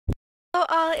Hello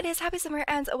all, it is Happy Summer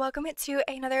and welcome to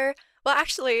another, well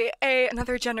actually,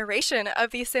 another generation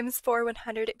of the Sims 4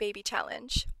 100 Baby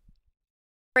Challenge.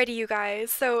 Alrighty you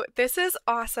guys, so this is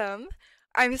awesome.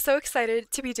 I'm so excited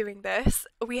to be doing this.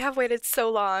 We have waited so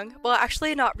long. Well,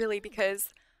 actually not really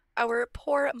because our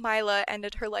poor Mila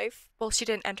ended her life. Well, she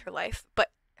didn't end her life,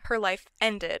 but her life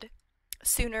ended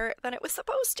sooner than it was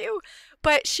supposed to.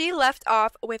 But she left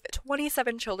off with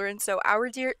 27 children, so our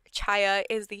dear Chaya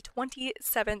is the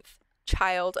 27th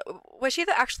child. Was she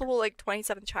the actual like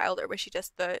 27th child or was she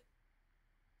just the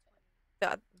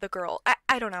girl?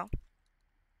 I don't know.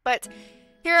 But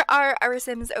here are our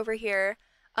Sims over here.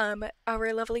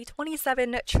 Our lovely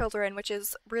 27 children, which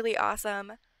is really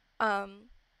awesome. Um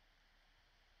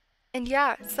and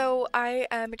yeah, so I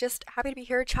am just happy to be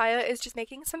here. Chaya is just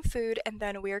making some food, and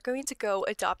then we are going to go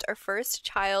adopt our first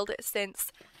child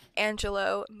since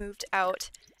Angelo moved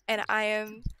out. And I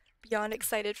am beyond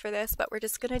excited for this, but we're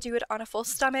just gonna do it on a full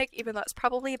stomach, even though it's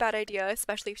probably a bad idea,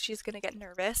 especially if she's gonna get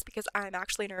nervous, because I'm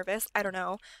actually nervous. I don't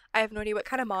know. I have no idea what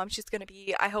kind of mom she's gonna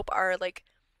be. I hope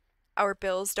our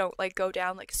bills don't like go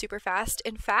down like super fast.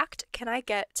 In fact, can I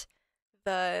get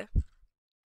the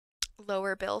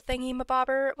lower bill thingy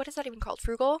mabobber? What is that even called?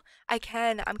 Frugal? I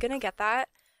can. I'm gonna get that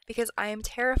because I am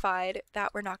terrified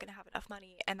that we're not gonna have enough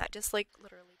money, and that just like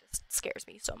literally just scares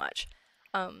me so much.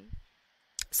 Um,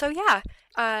 so yeah,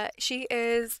 she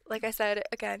is, like I said,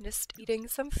 again, just eating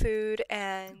some food,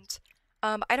 and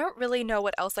I don't really know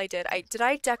what else I did. I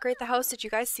decorate the house? Did you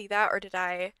guys see that, or did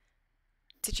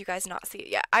you guys not see it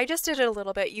yet? I just did it a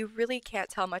little bit. You really can't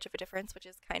tell much of a difference, which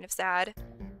is kind of sad.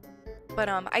 But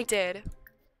I did.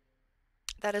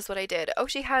 That is what I did. Oh,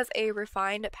 she has a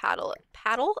refined paddle.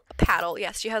 Paddle? Paddle.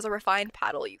 Yes, she has a refined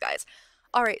paddle, you guys.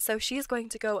 All right, so she's going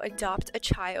to go adopt a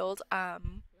child.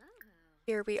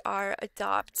 Here we are,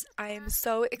 adopt. I am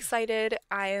so excited.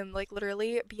 I am like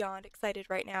literally beyond excited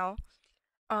right now.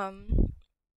 Um,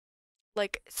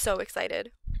 like so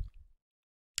excited.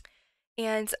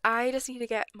 And I just need to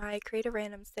get my create a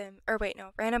random sim, or wait, no,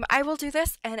 random. I will do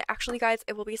this, and actually, guys,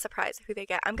 it will be a surprise who they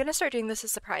get. I'm gonna start doing this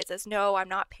as surprises. No, I'm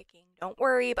not picking. Don't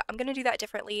worry, but I'm gonna do that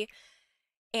differently.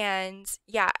 And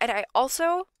yeah, and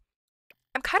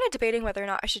I'm kind of debating whether or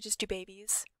not I should just do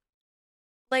babies.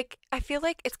 Like, I feel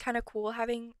like it's kind of cool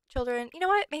having children. You know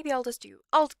what? Maybe I'll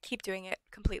keep doing it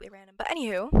completely random. But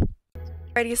anywho,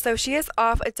 alrighty, so she is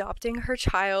off adopting her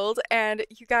child, and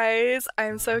you guys,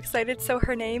 I'm so excited. So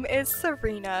her name is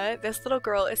Serena. This little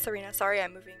girl is Serena. Sorry,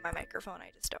 I'm moving my microphone.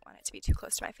 I just don't want it to be too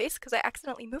close to my face because I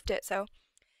accidentally moved it. So,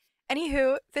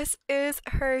 anywho, this is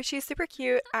her. She's super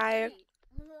cute. I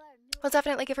will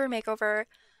definitely give her a makeover.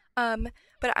 Um,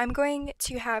 but I'm going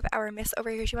to have our miss over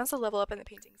here. She wants to level up in the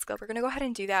painting skill. We're gonna go ahead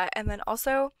and do that, and then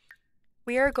also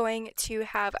we are going to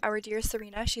have our dear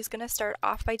Serena. She's gonna start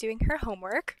off by doing her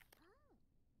homework.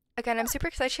 Again, I'm super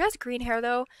excited. She has green hair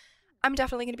though. I'm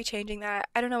definitely going to be changing that.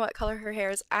 I don't know what color her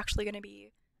hair is actually going to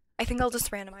be. I think I'll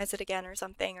just randomize it again or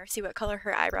something, or see what color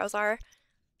her eyebrows are.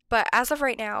 But as of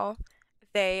right now,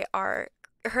 her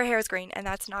hair is green, and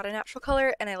that's not a natural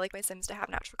color, and I like my Sims to have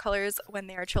natural colors when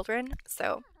they are children.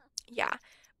 So, yeah.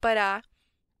 But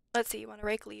let's see, you want to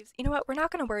rake leaves. You know what? We're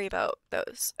not going to worry about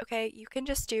those, okay? You can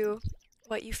just do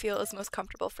what you feel is most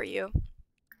comfortable for you.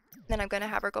 Then I'm going to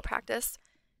have her go practice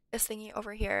this thingy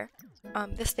over here.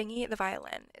 This thingy, the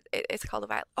violin. It's called a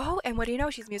violin. Oh, and what do you know?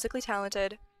 She's musically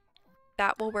talented.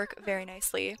 That will work very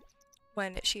nicely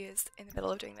when she is in the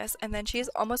middle of doing this. And then she's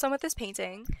almost done with this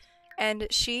painting. And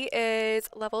she is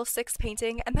level 6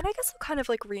 painting. And then I guess I'll kind of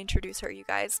like reintroduce her, you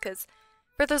guys, because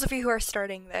for those of you who are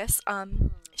starting this,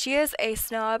 she is a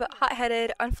snob,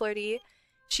 hot-headed, unflirty.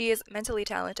 She is mentally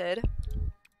talented.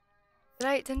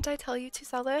 Didn't I tell you to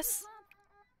sell this?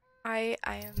 I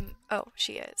am, oh,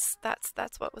 she is. That's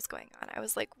what was going on. I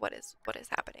was like, what is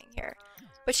happening here?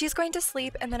 But she's going to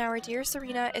sleep, and then our dear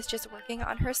Serena is just working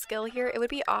on her skill here. It would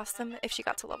be awesome if she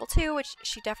got to level 2, which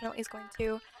she definitely is going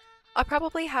to. I'll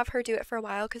probably have her do it for a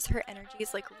while because her energy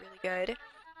is like really good.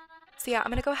 So yeah,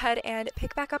 I'm gonna go ahead and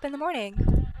pick back up in the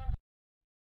morning.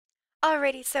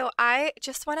 Alrighty, so I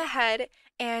just went ahead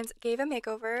and gave a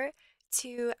makeover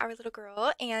to our little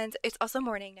girl, and it's also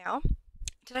morning now.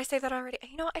 Did I say that already?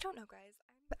 You know, I don't know, guys.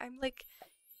 I'm like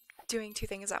doing two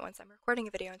things at once. I'm recording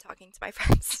a video and talking to my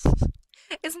friends.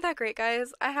 Isn't that great,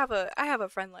 guys? I have a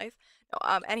friend life.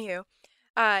 No, anywho,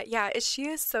 yeah, she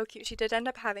is so cute. She did end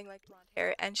up having like blonde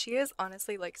hair, and she is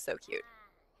honestly like so cute.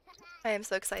 I am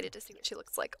so excited to see what she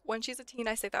looks like when she's a teen.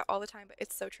 I say that all the time, but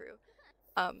it's so true.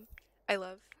 Um, I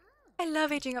love I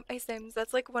love aging up my Sims.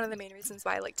 That's like one of the main reasons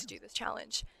why I like to do this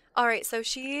challenge. Alright, so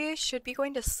she should be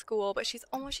going to school, but she's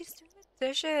doing the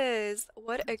dishes.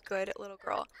 What a good little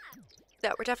girl.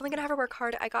 Yeah, we're definitely gonna have her work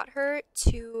hard. I got her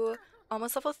to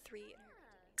almost level 3 in her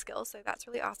skill, so that's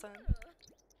really awesome.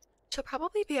 She'll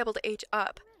probably be able to age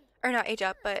up, or not age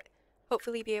up, but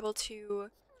hopefully be able to,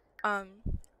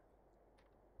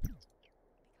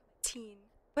 teen.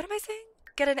 What am I saying?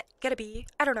 Get a B.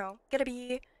 I don't know. Get a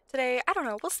B today. I don't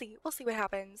know. We'll see. We'll see what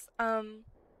happens.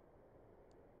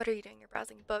 What are you doing? You're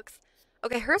browsing books.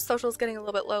 Okay, her social's getting a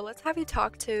little bit low. Let's have you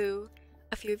talk to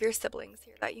a few of your siblings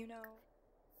here that you know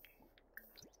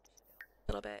a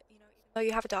little bit. You know, even though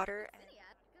you have a daughter, and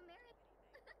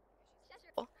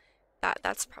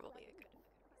that's probably a good.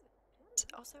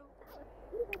 Also,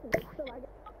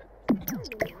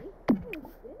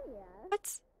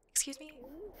 what? Excuse me.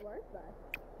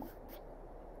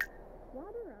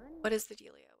 What is the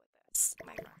dealio with this,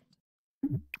 my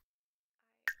friend?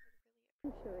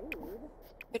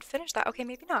 Could finish that. Okay,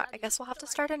 maybe not. I guess we'll have to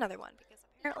start another one because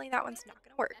apparently that one's not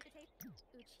gonna work. Do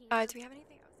we have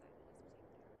anything outside?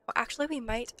 Oh, actually, we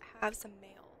might have some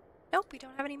mail. Nope, we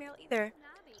don't have any mail either.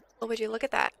 Well, would you look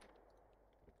at that?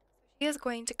 She is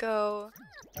going to go.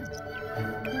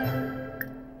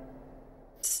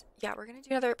 Yeah, we're gonna do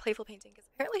another playful painting because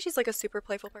apparently she's like a super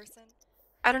playful person.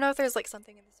 I don't know if there's like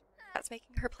something in this room that's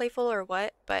making her playful or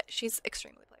what, but she's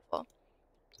extremely playful.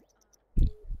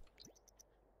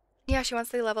 Yeah, she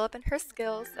wants to level up in her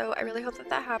skills, so I really hope that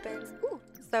that happens. Ooh,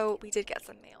 so we did get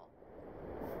some mail.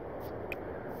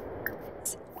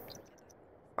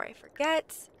 Before I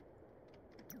forget.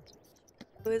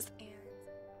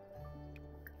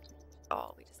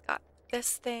 Oh, we just got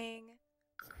this thing.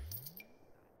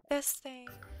 This thing.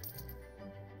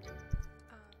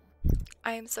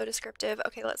 I am so descriptive.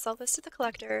 Okay, let's sell this to the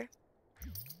collector.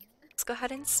 Let's go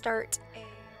ahead and start a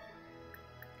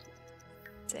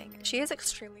thing. She is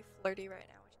extremely flirty right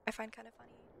now, which I find kind of funny.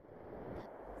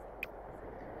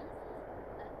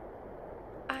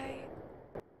 I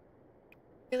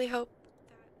really hope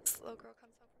that this little girl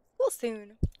comes home from school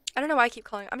soon. I don't know why I keep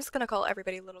calling. I'm just gonna call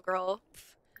everybody little girl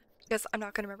because I'm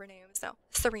not gonna remember names. No,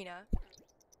 Serena.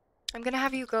 I'm gonna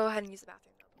have you go ahead and use the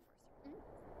bathroom though.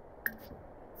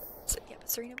 So, yeah, but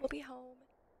Serena will be home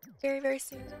very, very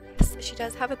soon. Yes, she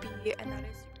does have a B, and that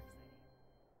is super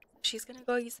exciting. She's gonna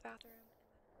go use the bathroom.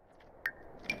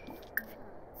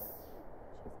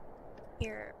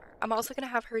 Here, I'm also gonna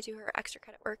have her do her extra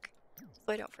credit work, so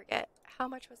I don't forget. How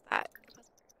much was that?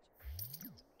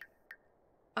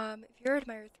 If you're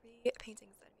admire 3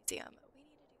 paintings at a museum, we need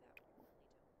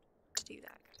to do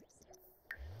that.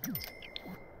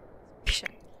 Yeah,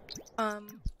 you're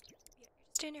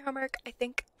just doing your homework. I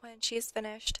think when she's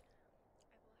finished,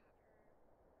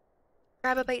 I will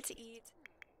have her grab a bite to eat.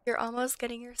 You're almost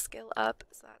getting your skill up,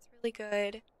 so that's really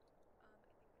good.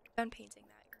 Done painting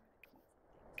that.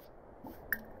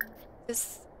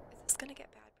 Is this gonna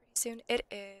get bad pretty soon? It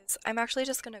is. I'm actually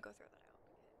just gonna go throw that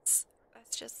out.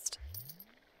 Let's just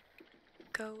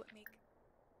go make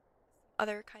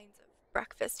other kinds of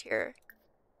breakfast here.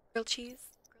 Grilled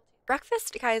cheese?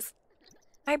 Breakfast? Guys,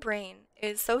 my brain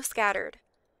is so scattered.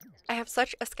 I have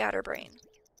such a scatter brain.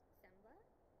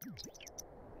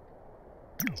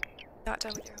 Not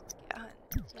done with your homework yet, hun.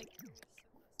 Like, you're so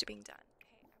close to being done.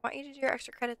 Okay, I want you to do your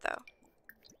extra credit, though.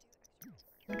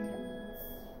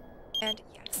 And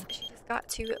yes, she just got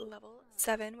to level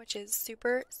 7, which is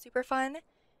super, super fun.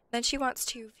 Then she wants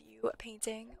to view a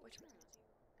painting, which we'll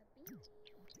do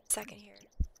second here.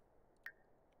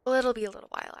 Well, it'll be a little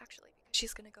while, actually, because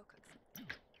she's going to go cook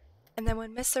something. And then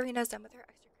when Miss Serena's done with her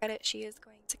extra credit, she is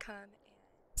going to come and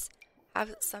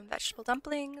have some vegetable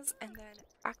dumplings and then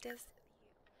practice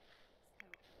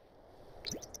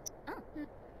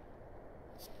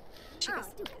she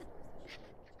goes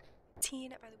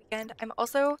 18 by the weekend. I'm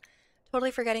also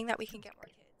totally forgetting that we can get more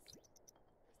kids.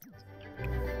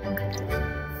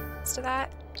 To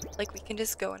that, like, we can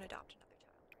just go and adopt another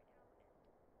child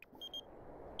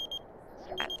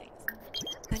right now. Add things.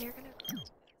 Then you're gonna go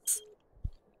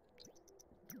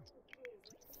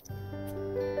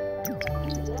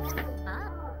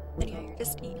and yeah, you're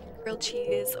just eating grilled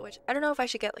cheese, which I don't know if I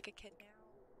should get like a kid now.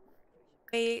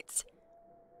 Wait.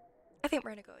 I think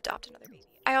we're gonna go adopt another baby.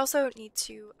 I also need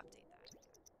to update that.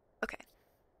 Okay.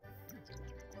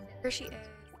 Here she is.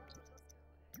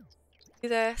 Do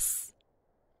this.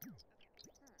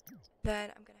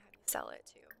 Then I'm gonna have you sell it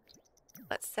too.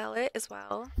 Let's sell it as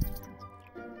well.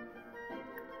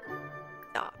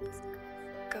 Adopt.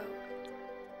 Go.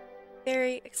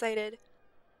 Very excited.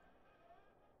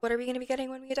 What are we gonna be getting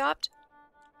when we adopt?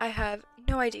 I have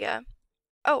no idea.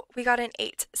 Oh, we got an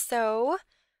 8. So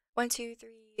 1, 2, 3,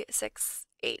 6,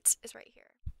 8 is right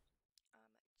here.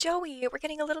 Joey, we're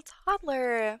getting a little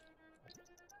toddler.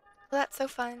 Well, that's so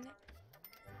fun.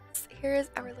 Here's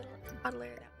our little toddler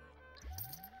that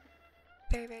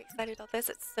we very, very excited about this.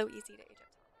 It's so easy to age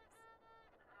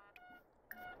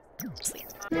up. Sleep.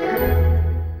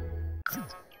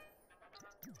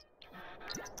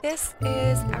 This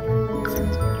is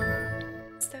our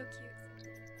so cute.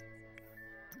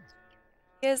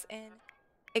 He is in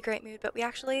a great mood, but we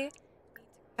actually need to go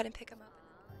ahead and pick him up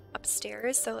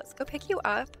upstairs. So let's go pick you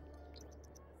up.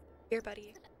 Here,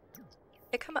 buddy.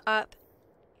 Pick him up.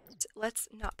 And let's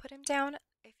not put him down.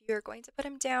 If you're going to put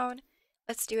him down,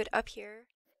 let's do it up here.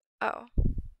 Oh.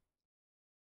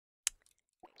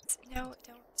 No,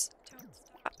 don't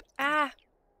stop. Ah!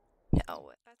 No, that's not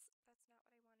what I wanted you to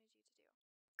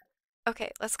do.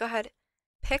 Okay, let's go ahead.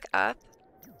 Pick up.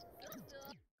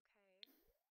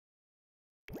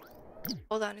 Okay.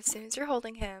 Hold on, as soon as you're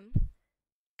holding him.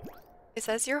 It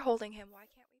says you're holding him. Why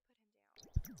can't we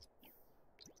put him down?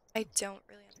 I don't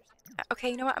really understand that.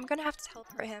 Okay, you know what? I'm gonna have to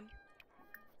teleport him.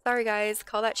 Sorry guys,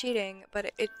 call that cheating,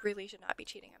 but it really should not be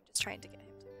cheating. I'm just trying to get him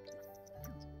to.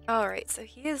 Alright, so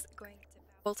he is going to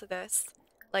babble to this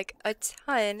like a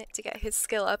ton to get his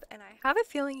skill up, and I have a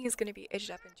feeling he's going to be aged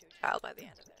up into a child by the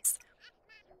end of this.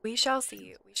 We shall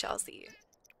see, we shall see.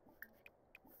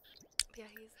 But yeah,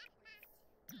 he's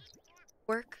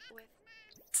work with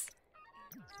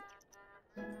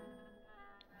this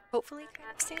hopefully kind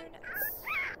of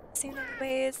soon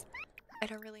anyways. I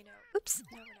don't really know. Oops,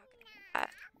 no, we're not going to do that.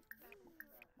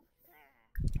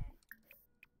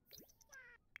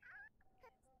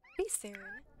 Pretty soon,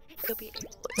 you'll be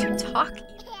able to talk even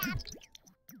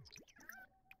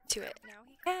to it. Now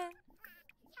he can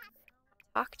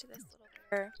talk to this little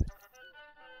bear.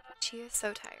 She is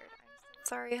so tired. I'm so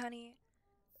sorry, honey.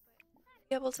 But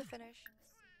be able to finish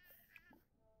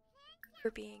for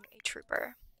being a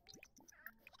trooper.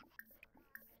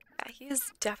 Yeah, he is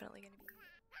definitely going to be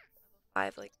level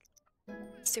 5, like,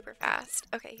 super fast.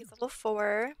 Okay, he's level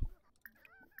 4.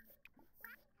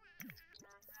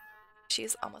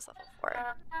 She's almost level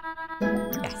 4.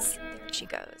 Yes, there she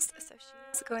goes. So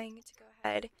she's going to go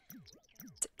ahead and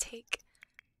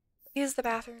use the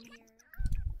bathroom here.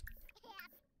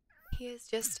 He is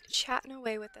just chatting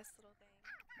away with this little thing. I'm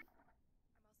also gonna have to go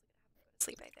to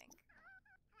sleep, I think.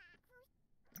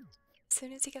 As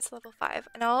soon as he gets to level 5,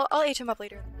 and I'll age him up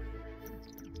later in the morning.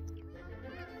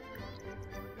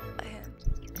 Let him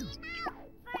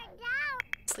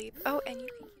sleep. Oh, and you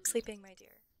can keep sleeping, my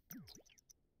dear.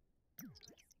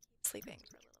 Sleeping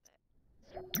for a little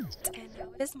bit. And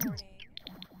now it is morning.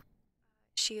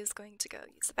 She is going to go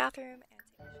use the bathroom and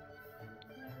take a shower.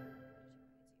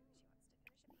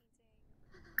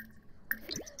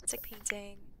 It's like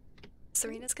painting.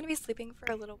 Serena's going to be sleeping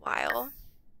for a little while,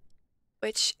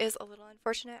 which is a little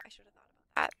unfortunate. I should have thought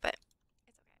about that, but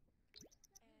it's okay.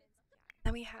 And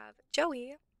then we have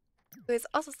Joey, who is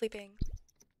also sleeping.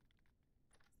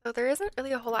 So there isn't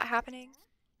really a whole lot happening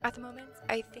at the moment.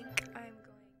 I think I'm going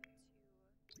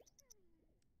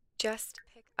just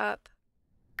pick up.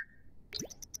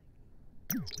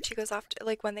 She goes off to,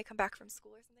 like, when they come back from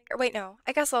school or something. Or wait, no.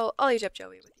 I guess I'll age up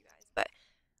Joey with you guys, but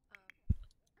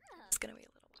it's gonna be a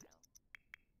little while,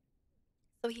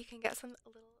 so he can get a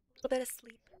little bit of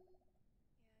sleep.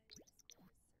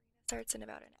 Starts in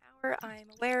about an hour. I'm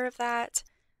aware of that.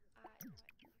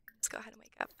 Let's go ahead and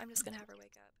wake up. I'm just gonna have her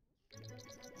wake up.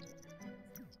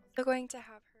 So going to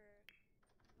have her.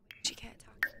 She can't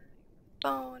talk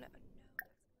on the phone.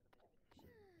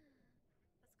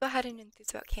 Go ahead and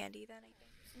enthuse about candy then, I think.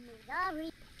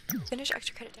 Finish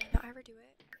extra credit. Did I not ever do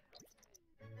it?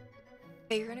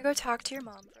 Okay, you're gonna go talk to your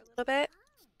mom for a little bit.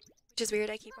 Which is weird,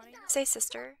 I keep wanting to say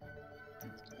sister.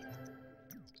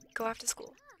 Go off to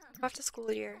school. Go off to school,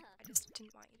 dear. I just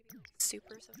didn't want you to be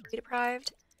super socially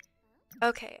deprived.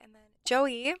 Okay, and then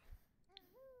Joey.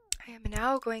 I am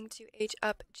now going to age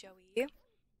up Joey.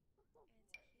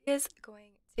 He is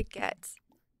going to get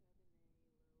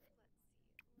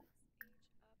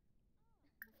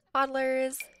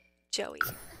toddlers, Joey.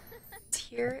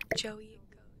 Here Joey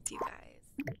goes, you guys.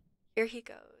 Here he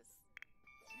goes.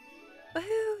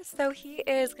 Woohoo! So he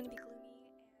is going to be gloomy,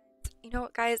 and you know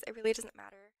what, guys? It really doesn't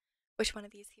matter which one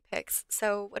of these he picks.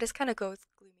 So what is kind of goes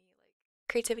gloomy? Like,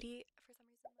 creativity, for some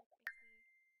reason, like,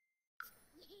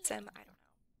 makes him, I don't know.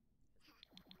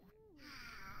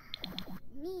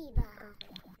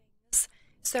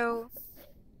 So,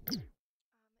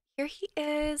 here he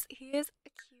is. He is a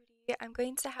cutie. I'm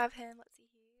going to have him, let's see,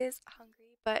 he is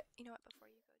hungry, but you know what, before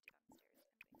you go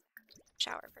downstairs, I'm going to have him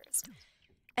shower first.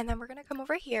 And then we're going to come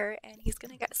over here, and he's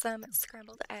going to get some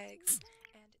scrambled eggs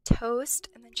and toast,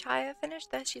 and then Chaya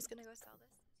finished this. She's going to go sell this.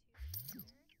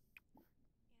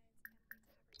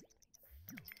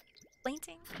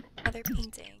 Painting, another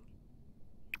painting.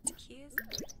 he is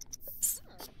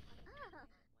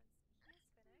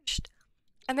finished.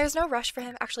 And there's no rush for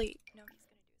him. Actually, no, he's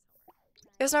gonna do his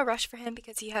homework. There's no rush for him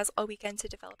because he has all weekend to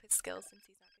develop his skills since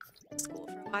he's not going to school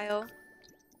for a while.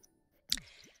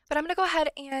 But I'm gonna go ahead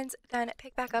and then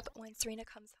pick back up when Serena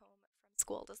comes home from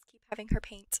school. Just keep having her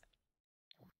paint.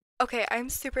 Okay, I'm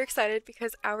super excited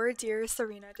because our dear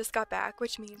Serena just got back,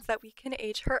 which means that we can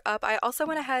age her up. I also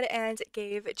went ahead and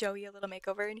gave Joey a little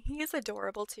makeover, and he is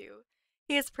adorable too.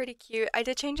 He is pretty cute. I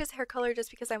did change his hair color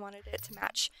just because I wanted it to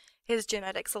match his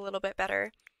genetics a little bit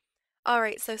better.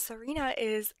 Alright, so Serena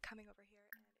is coming over here,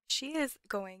 and she is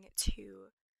going to...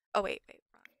 Oh, wait,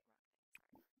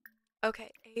 wrong.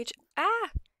 Okay, age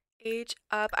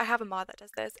up. I have a mod that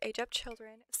does this. Age up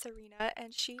children, Serena,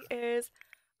 and she is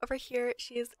over here.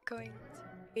 She is going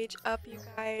to age up, you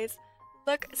guys.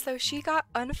 Look, so she got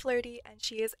unflirty, and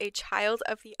she is a child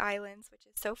of the islands, which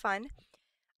is so fun.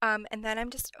 And then I'm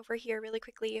just over here really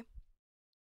quickly.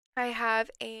 I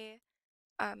have a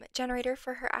generator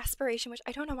for her aspiration, which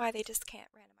I don't know why they just can't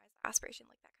randomize the aspiration.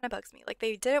 Like, that kind of bugs me. Like,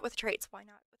 they did it with traits, why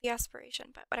not with the aspiration?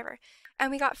 But whatever.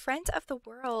 And we got friend of the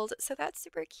world, so that's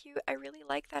super cute. I really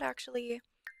like that, actually.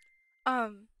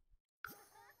 So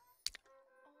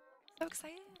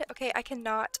excited. Okay, I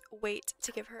cannot wait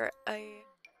to give her a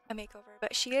makeover,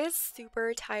 but she is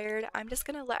super tired. I'm just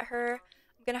gonna let her,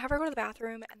 I'm gonna have her go to the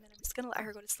bathroom, and then I'm just gonna let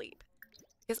her go to sleep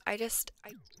because I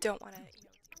don't want to, you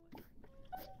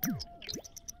know,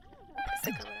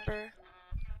 sick or whatever.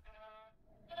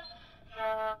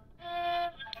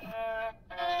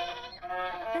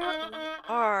 Here we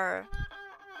are.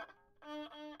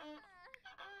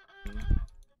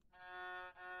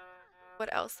 What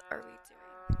else are we doing?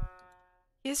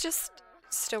 He's just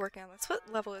still working on this. What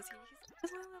level is he?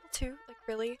 He's level 2? Like,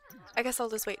 really? I guess I'll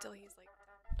just wait till he's like,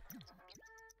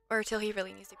 or till he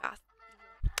really needs to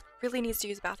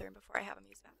use the bathroom before I have him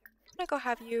use the bathroom. I'm gonna go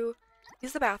have you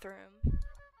use the bathroom.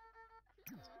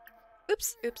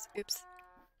 Oops, oops, oops.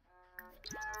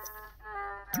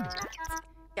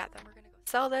 Yeah, then we're gonna go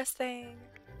sell this thing.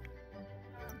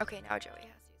 Okay, now Joey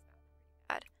has to use the bathroom.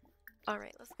 Bad.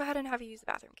 Alright, let's go ahead and have you use the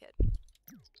bathroom, kid.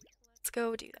 Let's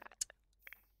go do that.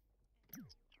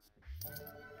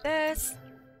 This.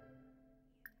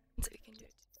 So we can do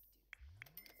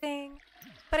thing.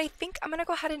 But I think I'm gonna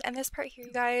go ahead and end this part here,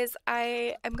 you guys.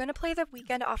 I am gonna play the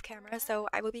weekend off camera, so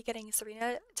I will be getting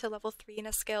Serena to level 3 in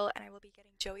a skill, and I will be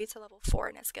getting Joey to level 4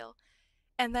 in a skill.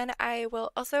 And then I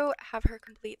will also have her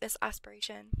complete this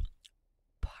aspiration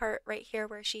part right here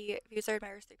where she views her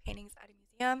admires through paintings at a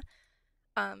museum.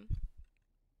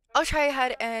 I'll try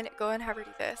ahead and go and have her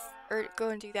do this, or go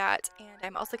and do that, and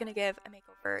I'm also going to give a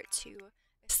makeover to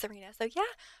Serena. So yeah,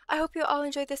 I hope you all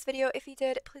enjoyed this video. If you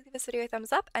did, please give this video a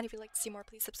thumbs up, and if you'd like to see more,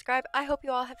 please subscribe. I hope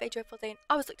you all have a joyful day and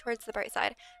always look towards the bright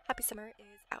side. Happy Summer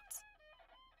is out.